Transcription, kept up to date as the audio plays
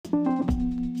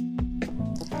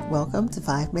Welcome to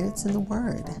 5 Minutes in the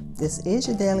Word. This is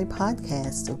your daily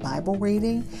podcast of Bible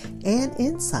reading and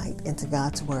insight into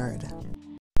God's Word.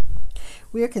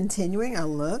 We are continuing our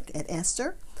look at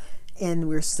Esther, and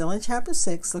we're still in chapter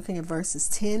 6, looking at verses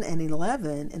 10 and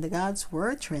 11 in the God's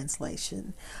Word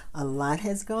translation. A lot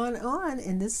has gone on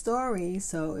in this story,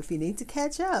 so if you need to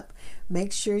catch up,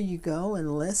 make sure you go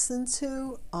and listen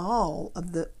to all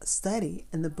of the study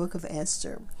in the book of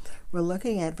Esther. We're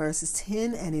looking at verses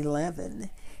 10 and 11.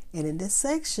 And in this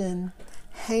section,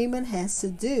 Haman has to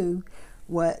do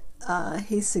what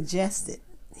he suggested.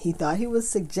 He thought he was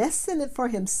suggesting it for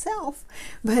himself,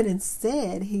 but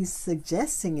instead he's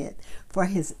suggesting it for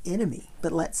his enemy.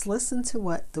 But let's listen to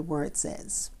what the word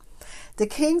says. The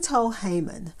king told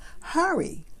Haman,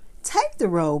 "Hurry, take the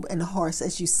robe and the horse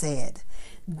as you said.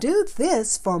 Do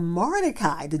this for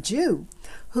Mordecai, the Jew,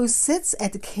 who sits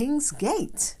at the king's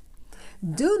gate.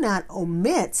 Do not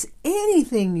omit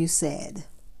anything you said."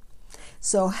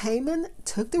 So Haman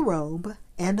took the robe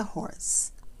and the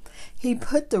horse. He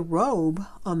put the robe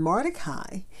on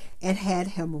Mordecai and had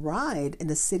him ride in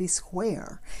the city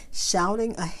square,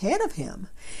 shouting ahead of him,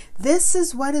 "This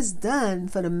is what is done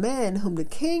for the man whom the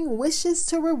king wishes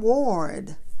to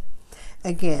reward."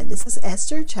 Again, this is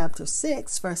Esther chapter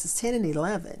 6, verses 10 and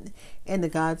 11 in the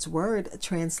God's Word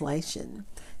translation.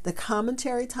 The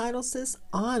commentary titles this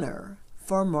Honor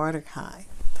for Mordecai.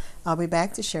 I'll be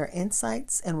back to share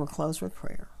insights, and we'll close with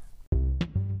prayer.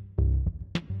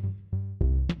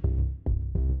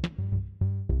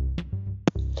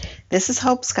 This is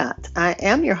Hope Scott. I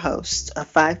am your host of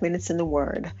 5 Minutes in the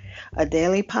Word, a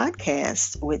daily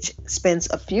podcast which spends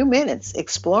a few minutes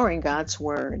exploring God's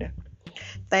Word.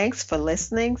 Thanks for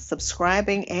listening,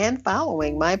 subscribing, and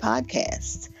following my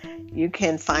podcast. You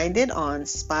can find it on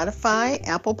Spotify,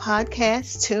 Apple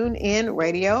Podcasts, TuneIn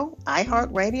Radio,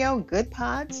 iHeartRadio, Good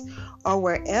Pods, or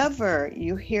wherever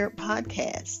you hear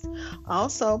podcasts.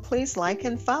 Also, please like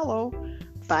and follow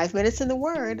 5 Minutes in the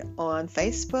Word on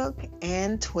Facebook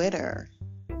and Twitter.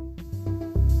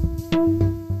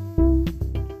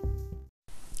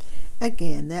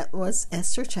 Again, that was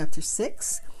Esther chapter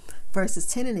 6, verses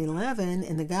 10 and 11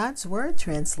 in the God's Word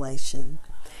translation.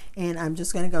 And I'm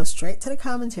just going to go straight to the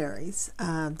commentaries.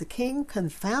 The king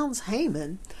confounds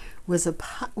Haman with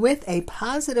a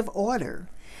positive order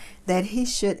that he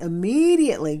should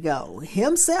immediately go.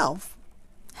 Himself,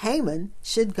 Haman,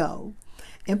 should go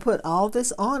and put all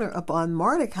this honor upon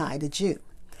Mordecai the Jew.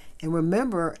 And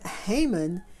remember,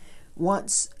 Haman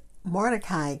wants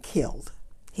Mordecai killed.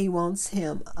 He wants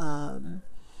him,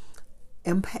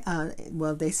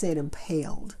 they said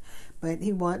impaled. But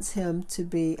he wants him to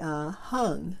be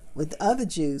hung with the other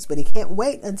Jews. But he can't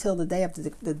wait until the day of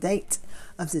the date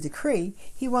of the decree.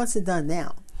 He wants it done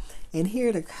now. And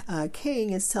here the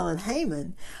king is telling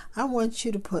Haman, "I want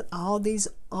you to put all these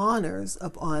honors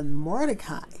upon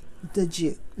Mordecai, the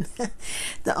Jew."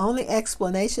 The only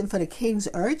explanation for the king's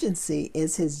urgency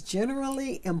is his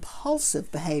generally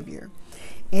impulsive behavior.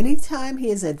 Anytime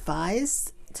he is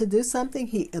advised to do something,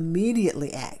 he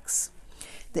immediately acts.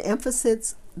 The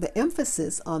emphasis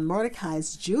on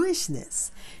Mordecai's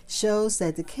Jewishness shows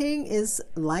that the king is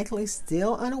likely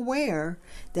still unaware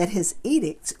that his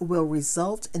edict will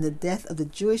result in the death of the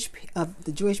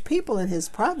Jewish people in his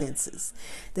provinces.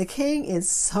 The king is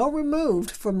so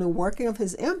removed from the working of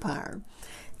his empire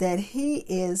that he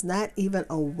is not even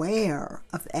aware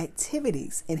of the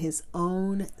activities in his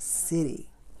own city.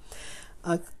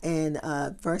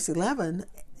 Verse 11,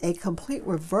 a complete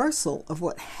reversal of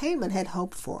what Haman had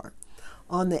hoped for.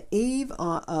 On the eve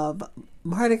of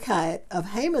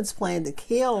Haman's plan to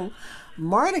kill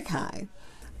Mordecai,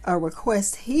 a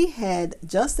request he had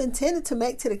just intended to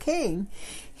make to the king,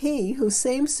 he, who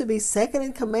seems to be second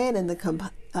in command in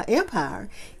the empire,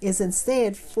 is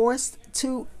instead forced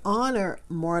to honor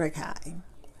Mordecai.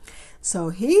 So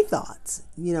he thought,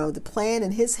 the plan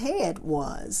in his head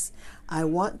was, I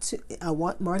want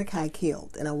Mordecai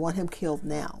killed, and I want him killed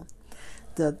now.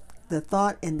 The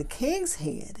thought in the king's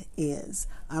head is,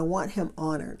 I want him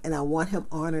honored, and I want him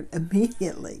honored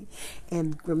immediately.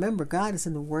 And remember, God is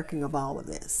in the working of all of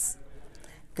this.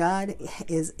 God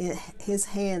is in, his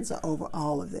hands are over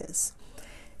all of this.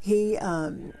 He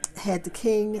had the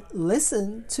king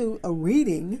listen to a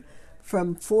reading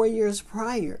from 4 years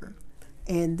prior,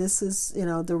 and this is,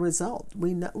 the result.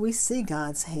 We see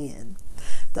God's hand.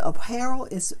 The apparel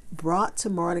is brought to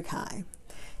Mordecai,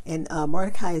 and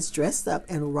Mordecai is dressed up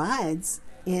and rides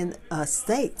in a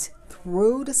state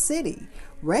through the city,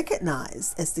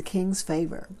 recognized as the king's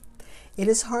favor. It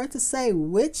is hard to say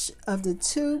which of the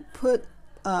two put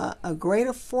a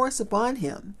greater force upon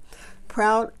him.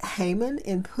 proud Haman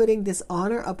in putting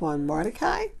dishonor upon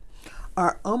Mordecai,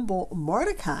 or humble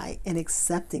Mordecai in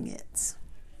accepting it?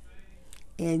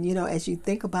 And, as you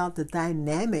think about the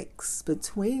dynamics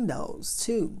between those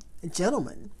two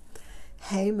gentlemen,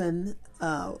 Haman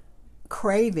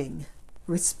craving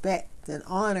respect and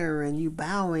honor and you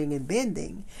bowing and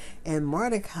bending, and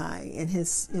Mordecai and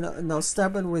his,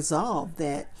 stubborn resolve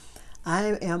that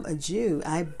I am a Jew,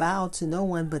 I bow to no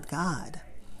one but God.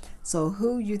 So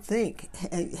who you think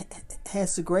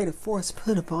has the greater force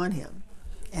put upon him?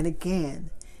 And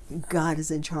again, God is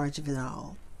in charge of it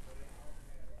all.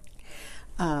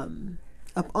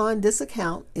 Upon this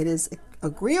account, it is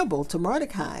agreeable to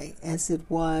Mordecai, as it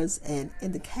was an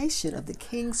indication of the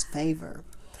king's favor.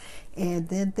 And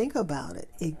then think about it.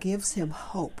 It gives him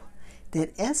hope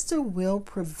that Esther will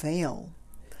prevail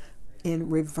in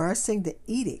reversing the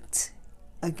edict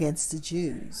against the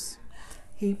Jews.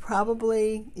 He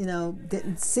probably,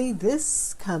 didn't see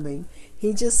this coming.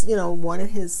 He just,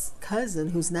 wanted his cousin,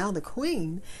 who's now the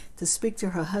queen, to speak to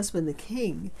her husband, the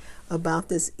king, about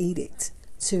this edict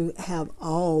to have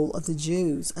all of the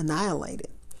Jews annihilated.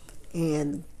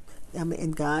 And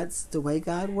God's the way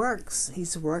God works.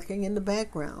 He's working in the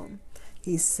background.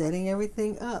 He's setting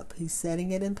everything up. He's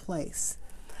setting it in place.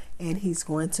 And he's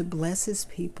going to bless his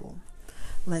people.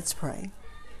 Let's pray.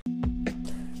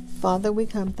 Father, we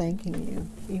come thanking you,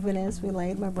 even as we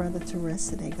laid my brother to rest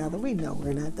today. God, we know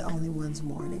we're not the only ones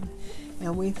mourning.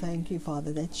 And we thank you,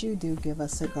 Father, that you do give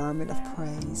us a garment of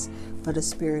praise for the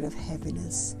spirit of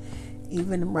heaviness.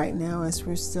 Even right now, as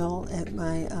we're still at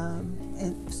my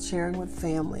sharing with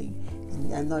family,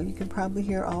 and I know you can probably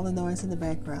hear all the noise in the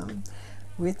background,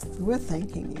 we're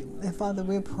thanking you. And Father,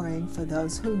 we're praying for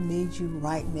those who need you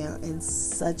right now in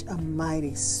such a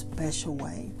mighty, special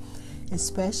way,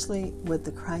 especially with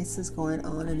the crisis going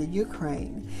on in the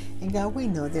Ukraine. And God, we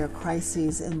know there are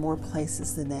crises in more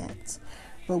places than that.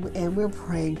 And we're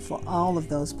praying for all of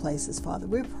those places, Father.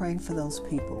 We're praying for those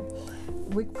people.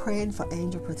 We're praying for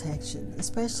angel protection,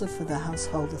 especially for the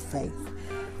household of faith.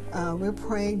 We're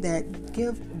praying that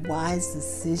give wise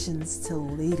decisions to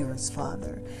leaders,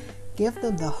 Father. Give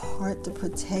them the heart to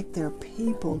protect their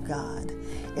people, God,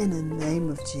 in the name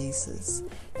of Jesus.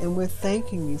 And we're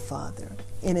thanking you, Father,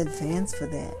 in advance for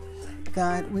that.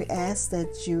 God, we ask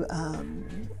that you,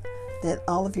 that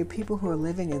all of your people who are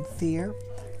living in fear,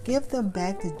 give them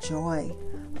back the joy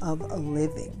of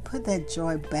living. Put that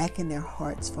joy back in their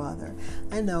hearts, Father.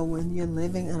 I know when you're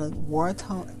living in a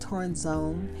war-torn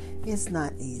zone, it's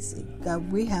not easy.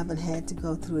 God, we haven't had to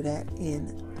go through that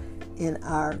in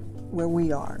our where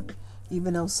we are.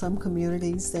 Even though some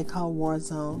communities they call war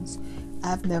zones,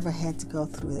 I've never had to go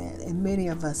through that, and many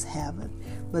of us haven't.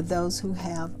 But those who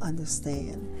have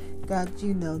understand. God,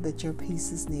 you know that your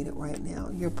peace is needed right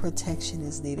now. Your protection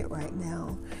is needed right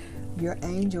now. Your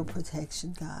angel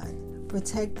protection, God.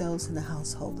 Protect those in the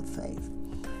household of faith.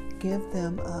 Give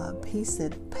them peace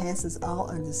that passes all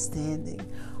understanding.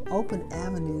 Open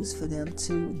avenues for them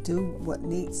to do what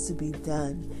needs to be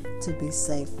done to be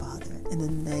safe, Father, in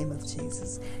the name of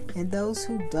Jesus. And those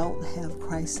who don't have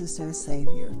Christ as their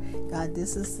Savior, God,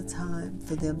 this is the time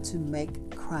for them to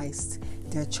make Christ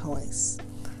their choice.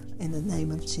 In the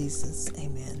name of Jesus,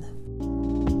 amen.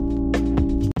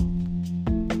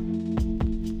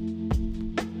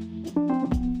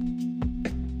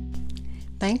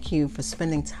 Thank you for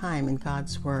spending time in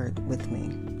God's Word with me.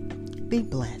 Be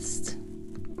blessed.